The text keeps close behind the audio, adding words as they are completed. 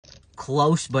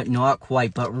close, but not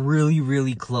quite, but really,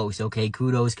 really close, okay?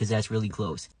 Kudos, because that's really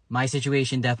close. My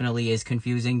situation definitely is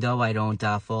confusing, though. I don't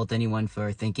fault anyone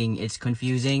for thinking it's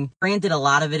confusing. Granted, a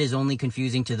lot of it is only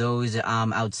confusing to those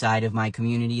outside of my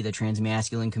community, the trans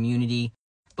masculine community.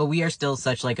 But we are still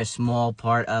such like a small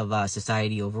part of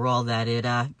society overall that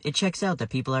it checks out that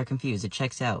people are confused. It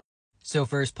checks out. So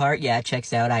first part, yeah, it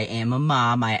checks out. I am a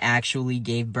mom. I actually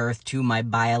gave birth to my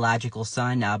biological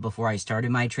son before I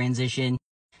started my transition.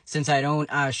 Since I don't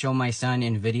show my son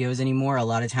in videos anymore, a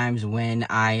lot of times when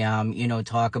I,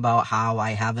 talk about how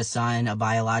I have a son, a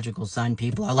biological son,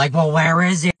 people are like, well, where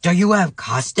is it? Do you have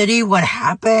custody? What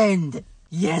happened?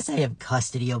 Yes, I have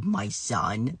custody of my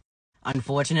son.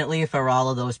 Unfortunately for all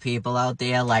of those people out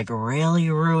there, like, really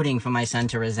rooting for my son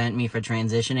to resent me for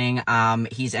transitioning,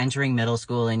 he's entering middle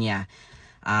school, and yeah,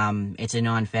 it's a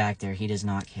non-factor. He does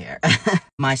not care.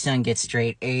 My son gets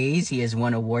straight A's. He has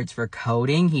won awards for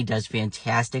coding. He does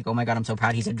fantastic. Oh my god, I'm so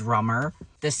proud. He's a drummer.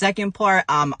 The second part,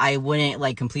 I wouldn't,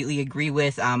 like, completely agree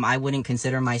with. I wouldn't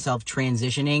consider myself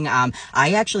transitioning.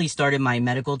 I actually started my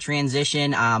medical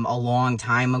transition, a long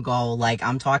time ago. Like,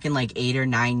 I'm talking, like, 8 or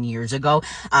 9 years ago.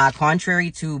 Contrary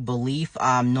to belief,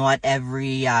 not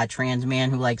every, trans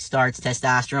man who, like, starts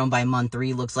testosterone by month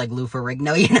 3 looks like Lou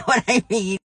Ferrigno. You know what I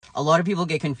mean? A lot of people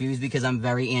get confused because I'm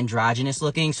very androgynous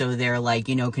looking, so they're like,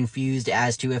 confused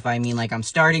as to if I mean like I'm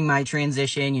starting my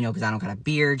transition, because I don't got a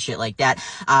beard, shit like that.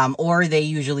 Or they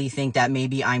usually think that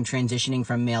maybe I'm transitioning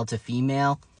from male to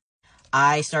female.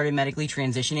 I started medically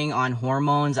transitioning on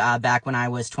hormones back when I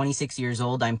was 26 years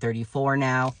old. I'm 34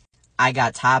 now. I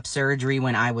got top surgery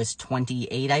when I was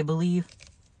 28, I believe.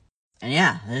 And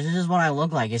yeah, this is what I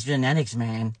look like. It's genetics,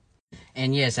 man.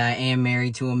 And yes, I am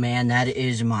married to a man. That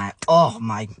is my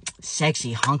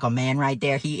sexy hunk of man right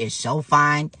there. He is so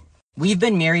fine. We've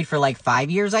been married for like 5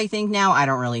 years, I think now. I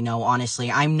don't really know, honestly.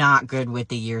 I'm not good with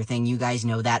the year thing. You guys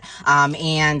know that.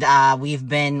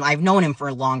 I've known him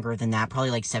for longer than that,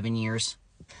 probably like 7 years.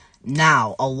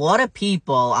 Now, a lot of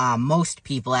people, most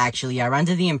people actually, are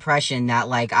under the impression that,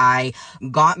 like, I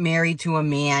got married to a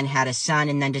man, had a son,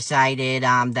 and then decided,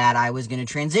 that I was gonna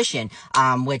transition,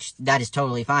 which, that is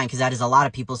totally fine, because that is a lot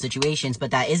of people's situations,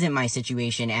 but that isn't my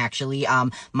situation, actually.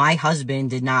 My husband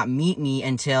did not meet me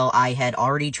until I had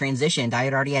already transitioned. I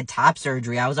had already had top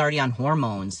surgery. I was already on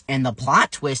hormones. And the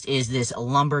plot twist is this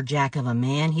lumberjack of a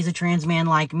man. He's a trans man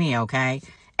like me, okay?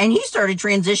 And he started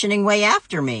transitioning way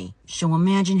after me. So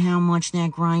imagine how much that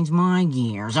grinds my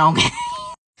gears, okay?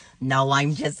 No,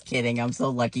 I'm just kidding. I'm so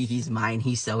lucky he's mine.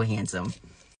 He's so handsome.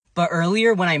 But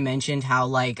earlier when I mentioned how,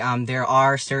 like, there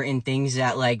are certain things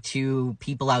that, like, to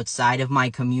people outside of my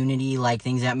community, like,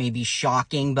 things that may be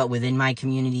shocking, but within my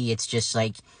community, it's just,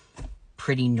 like,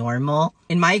 pretty normal.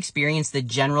 In my experience, the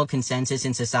general consensus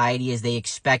in society is they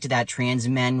expect that trans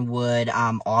men would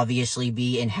obviously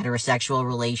be in heterosexual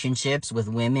relationships with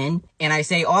women. And I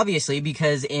say obviously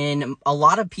because in a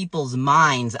lot of people's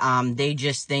minds, they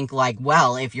just think like,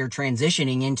 well, if you're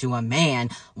transitioning into a man,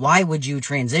 why would you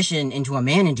transition into a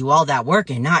man and do all that work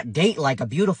and not date like a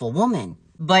beautiful woman?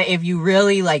 But if you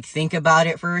really, like, think about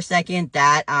it for a second,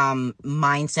 that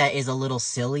mindset is a little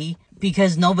silly.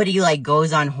 Because nobody, like,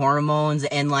 goes on hormones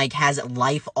and, like, has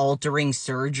life-altering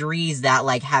surgeries that,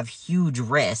 like, have huge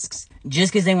risks.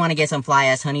 Just because they want to get some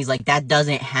fly-ass honeys, like, that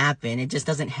doesn't happen. It just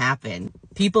doesn't happen.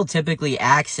 People typically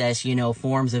access,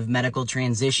 forms of medical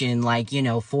transition, like,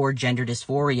 for gender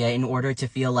dysphoria in order to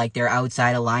feel like their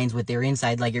outside aligns with their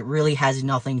inside. Like, it really has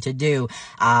nothing to do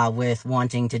with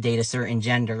wanting to date a certain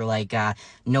gender. Like,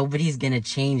 nobody's gonna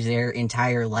change their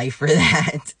entire life for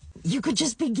that. You could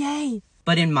just be gay.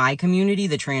 But in my community,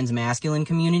 the trans masculine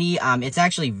community, it's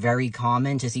actually very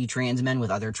common to see trans men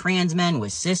with other trans men,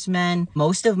 with cis men.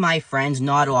 Most of my friends,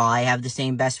 not all, I have the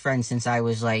same best friend since I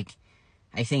was like,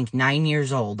 I think 9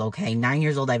 years old, okay? 9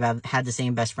 years old, I've had the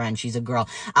same best friend. She's a girl.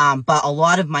 But a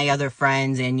lot of my other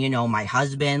friends and, my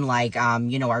husband, like,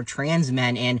 are trans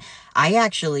men. And I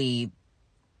actually,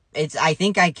 I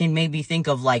think I can maybe think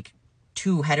of, like,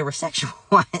 2 heterosexual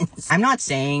ones. I'm not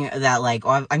saying that, like,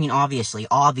 I mean, obviously,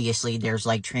 there's,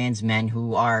 like, trans men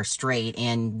who are straight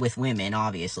and with women,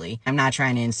 obviously. I'm not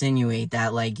trying to insinuate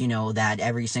that, like, that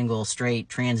every single straight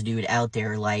trans dude out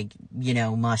there, like,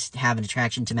 must have an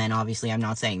attraction to men. Obviously, I'm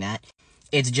not saying that.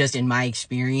 It's just in my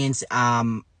experience,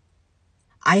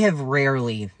 I have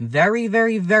rarely, very,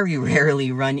 very, very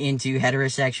rarely run into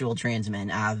heterosexual trans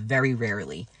men. Very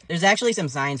rarely. There's actually some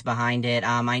science behind it.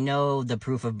 I know the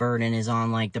proof of burden is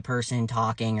on, like, the person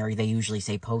talking, or they usually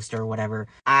say poster or whatever.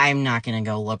 I'm not gonna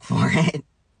go look for it.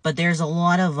 But there's a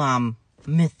lot of,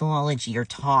 mythology or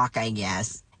talk, I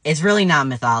guess. It's really not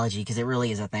mythology, because it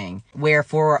really is a thing. Where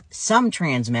for some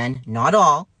trans men, not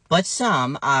all, But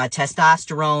some,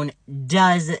 testosterone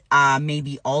does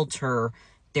maybe alter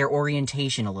their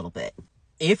orientation a little bit.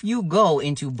 If you go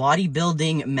into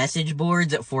bodybuilding message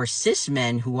boards for cis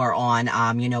men who are on,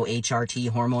 HRT,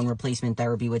 hormone replacement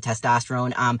therapy with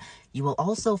testosterone, you will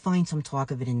also find some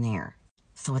talk of it in there.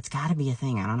 So it's gotta be a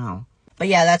thing, I don't know. But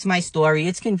yeah, that's my story.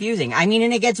 It's confusing. I mean,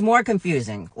 and it gets more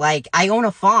confusing. Like, I own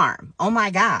a farm. Oh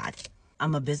my God.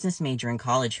 I'm a business major in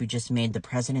college who just made the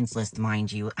president's list,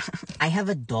 mind you. I have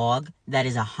a dog that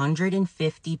is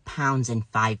 150 pounds and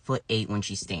 5'8" when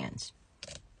she stands.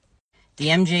 The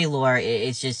MJ lore,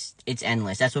 it's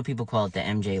endless. That's what people call it, the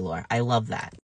MJ lore. I love that.